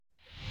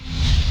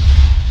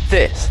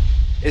This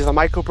is the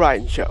Michael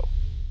Bryan Show.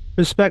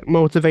 Respect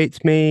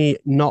motivates me,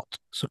 not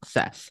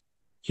success.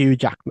 Hugh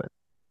Jackman.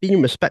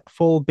 Being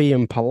respectful,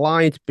 being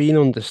polite, being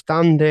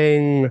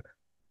understanding,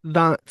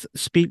 that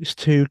speaks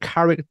to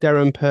character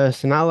and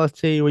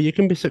personality, where you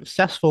can be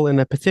successful in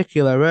a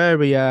particular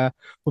area,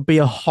 but be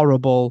a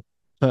horrible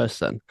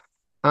person.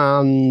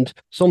 And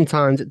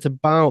sometimes it's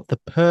about the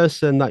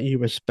person that you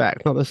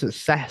respect, not the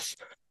success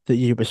that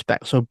you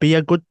respect. So be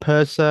a good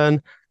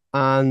person.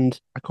 And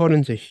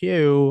according to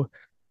Hugh,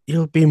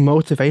 you'll be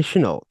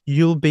motivational.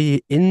 You'll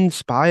be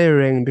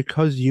inspiring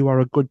because you are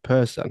a good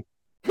person.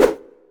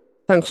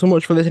 Thanks so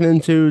much for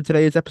listening to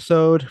today's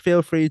episode.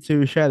 Feel free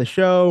to share the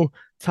show,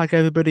 tag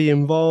everybody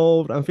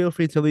involved, and feel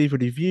free to leave a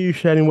review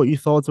sharing what you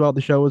thought about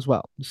the show as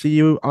well. See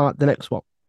you at the next one.